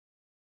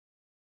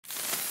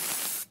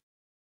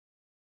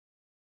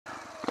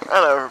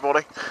Hello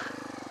everybody.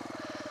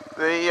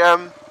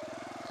 The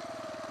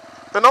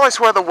nice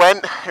weather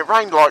went, it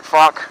rained like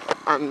fuck,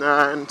 and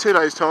in 2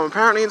 days time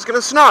apparently it's going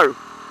to snow.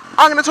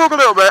 I'm going to talk a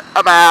little bit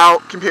about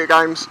computer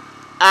games,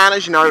 and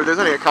as you know there's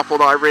only a couple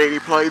that I really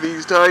play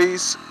these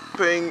days,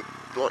 being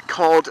like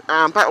COD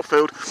and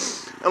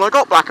Battlefeild, and I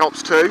got Black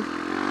Ops 2, and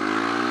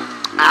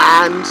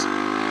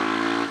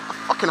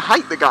I fucking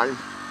hate the game.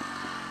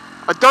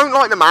 I don't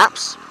like the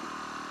maps.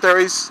 There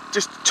is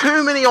just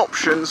too many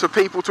options for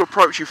people to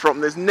approach you from.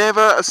 There's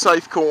never a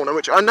safe corner,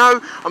 which I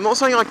know, I'm not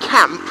saying I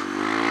camp,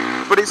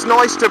 but it's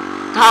nice to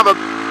have a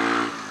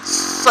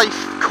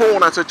safe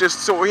corner to just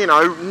sort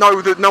of, know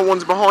that no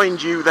one's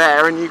behind you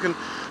there and you can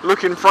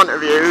look in front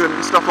of you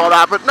and stuff like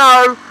that. But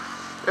no,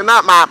 in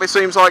that map it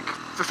seems like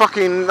they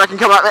can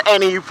come out of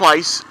any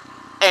place,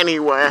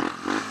 anywhere.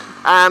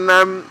 And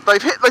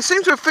they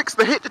seem to have fixed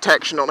the hit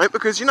detection on it,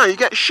 because you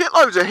get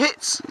shitloads of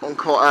hits on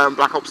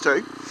Black Ops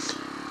 2.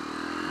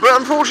 But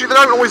unfortunately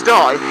they don't always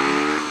die,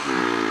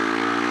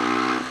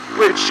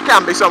 which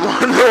can be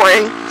somewhat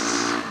annoying.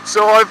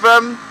 So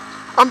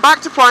I'm back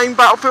to playing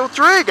Battlefield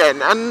 3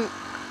 again, and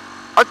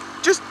I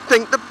just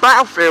think that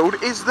Battlefield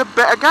is the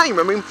better game.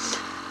 I mean,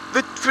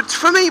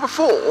 for me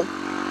before,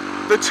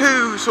 the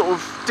two sort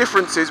of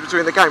differences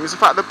between the games is the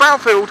fact that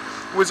Battlefield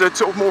was a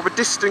sort of more of a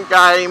distant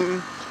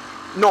game,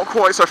 not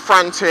quite so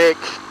frantic,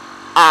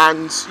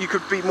 and you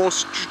could be more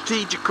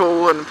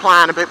strategical and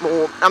plan a bit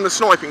more, and the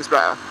sniping's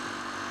better.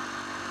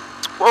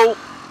 Well,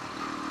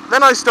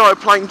 then I started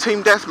playing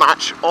Team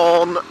Deathmatch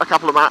on a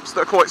couple of maps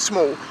that are quite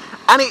small,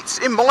 and it's,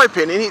 in my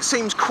opinion, it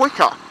seems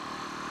quicker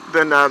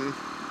than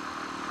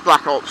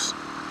Black Ops,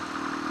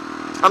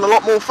 and a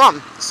lot more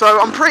fun.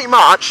 So I'm pretty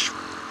much,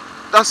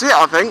 that's it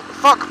I think.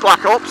 Fuck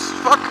Black Ops,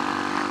 fuck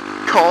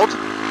COD,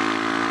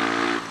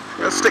 I'm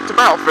gonna stick to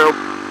Battlefield.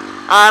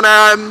 And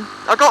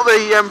I got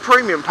the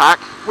premium pack,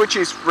 which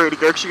is really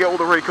good because you get all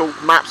the really cool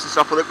maps and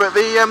stuff with it, but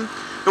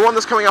the one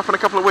that's coming up in a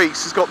couple of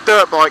weeks has got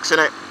dirt bikes in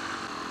it.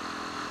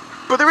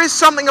 But there is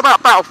something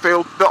about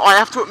Battlefield that I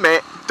have to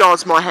admit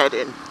does my head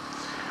in,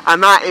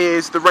 and that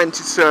is the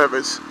rented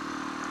servers.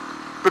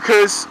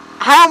 Because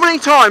how many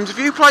times, if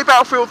you play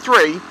Battlefield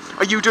 3,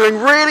 are you doing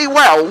really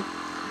well,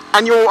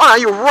 and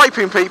you're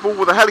raping people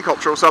with a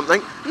helicopter or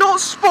something, not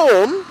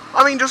spawn,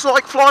 I mean just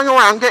like flying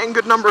around, getting a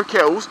good number of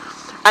kills,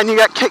 and you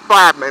get kicked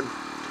by admin.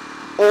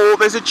 Or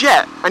there's a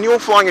jet, and you're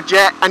flying a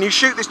jet, and you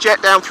shoot this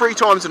jet down 3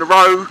 times in a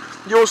row,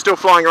 you're still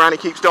flying around, it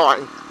keeps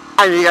dying,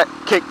 and you get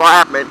kicked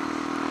by admin.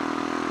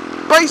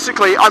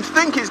 Basically, I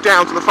think it's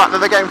down to the fact that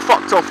they're getting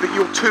fucked off that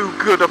you're too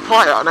good a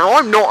player. Now,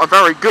 I'm not a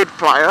very good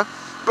player,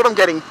 but I'm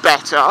getting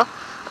better.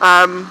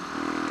 I'm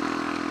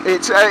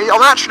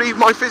actually,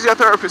 my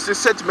physiotherapist has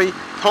said to me,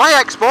 play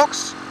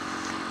Xbox,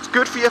 it's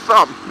good for your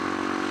thumb,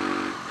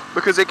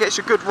 because it gets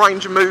you good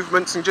range of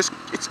movements, and just,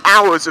 it's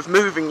hours of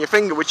moving your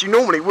finger, which you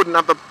normally wouldn't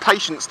have the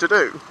patience to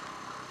do.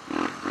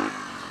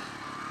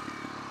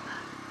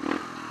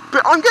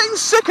 But I'm getting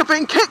sick of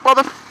being kicked by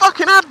the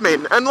fucking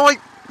admin, and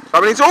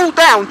it's all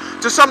down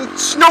to some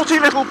snotty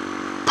little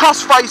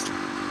pus-faced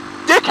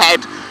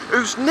dickhead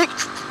who's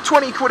nicked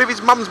 20 quid of his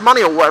mum's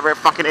money or whatever it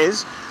fucking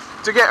is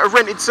to get a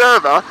rented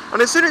server,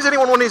 and as soon as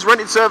anyone on his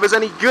rented server's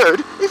any good,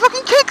 he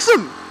fucking kicks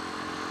them.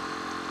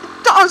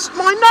 It does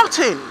my nut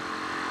in.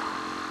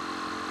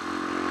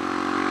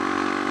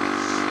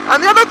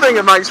 And the other thing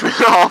that makes me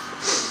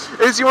laugh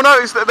is you'll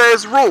notice that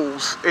there's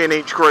rules in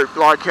each group,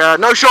 like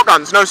no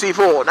shotguns, no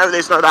C4, no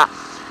this, no that.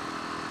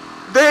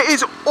 There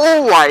is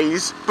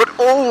always, but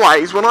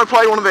always, when I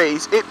play one of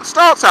these, it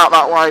starts out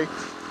that way,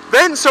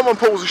 then someone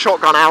pulls a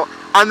shotgun out,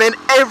 and then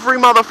every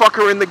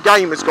motherfucker in the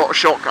game has got a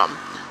shotgun.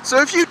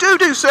 So if you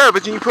do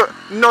servers and you put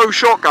no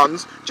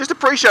shotguns, just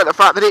appreciate the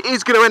fact that it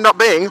is going to end up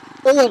being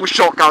all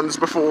shotguns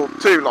before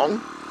too long.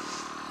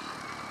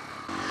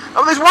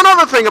 And there's one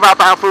other thing about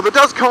Battlefield that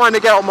does kind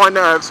of get on my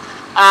nerves,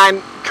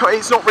 and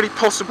it's not really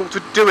possible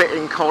to do it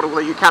in COD, although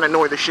you can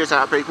annoy the shit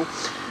out of people,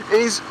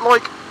 is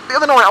like, the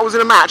other night I was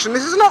in a match, and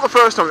this is not the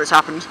first time this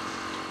happened,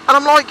 and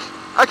I'm like,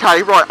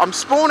 okay, right, I'm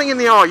spawning in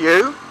the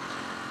RU,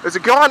 there's a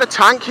guy in a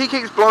tank, he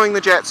keeps blowing the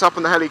jets up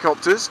and the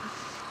helicopters,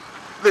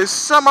 there's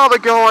some other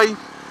guy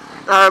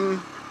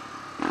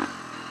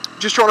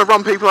just trying to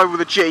run people over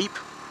with a jeep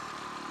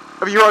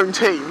of your own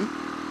team,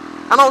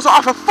 and I was like,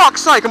 oh, for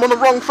fuck's sake, I'm on the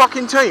wrong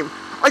fucking team.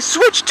 I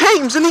switched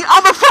teams and the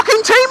other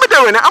fucking team are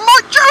doing it. I'm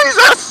like,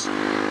 Jesus!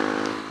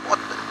 What?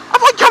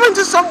 Have I come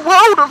into some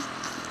world of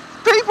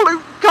people who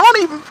can't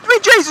even... I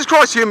mean, Jesus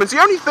Christ, humans, the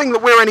only thing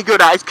that we're any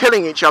good at is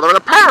killing each other, and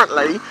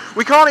apparently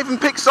we can't even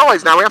pick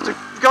sides now. We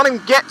can't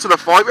even get to the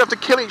fight, we have to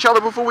kill each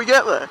other before we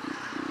get there.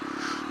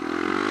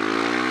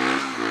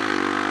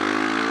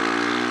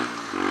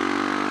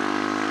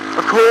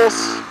 Of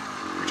course,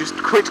 we just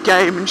quit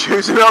game and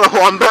choose another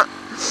one, but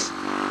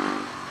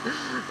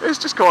it's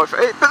just quite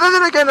funny. But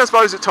then again, I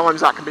suppose at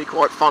times that can be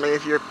quite funny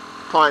if you're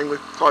playing with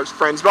close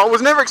friends. But I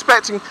was never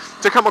expecting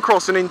to come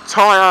across an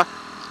entire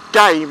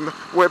game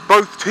where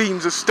both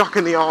teams are stuck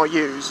in the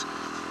RUs,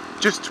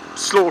 just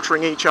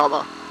slaughtering each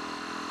other.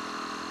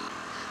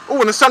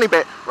 Oh, and a sunny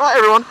bit. Right,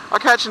 everyone, I'll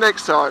catch you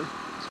next time.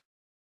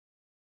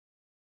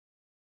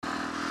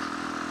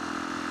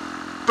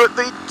 But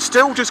it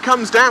still just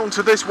comes down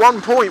to this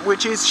one point,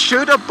 which is,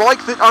 should a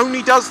bike that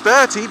only does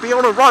 30 be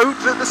on a road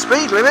that the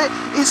speed limit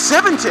is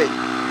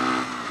 70?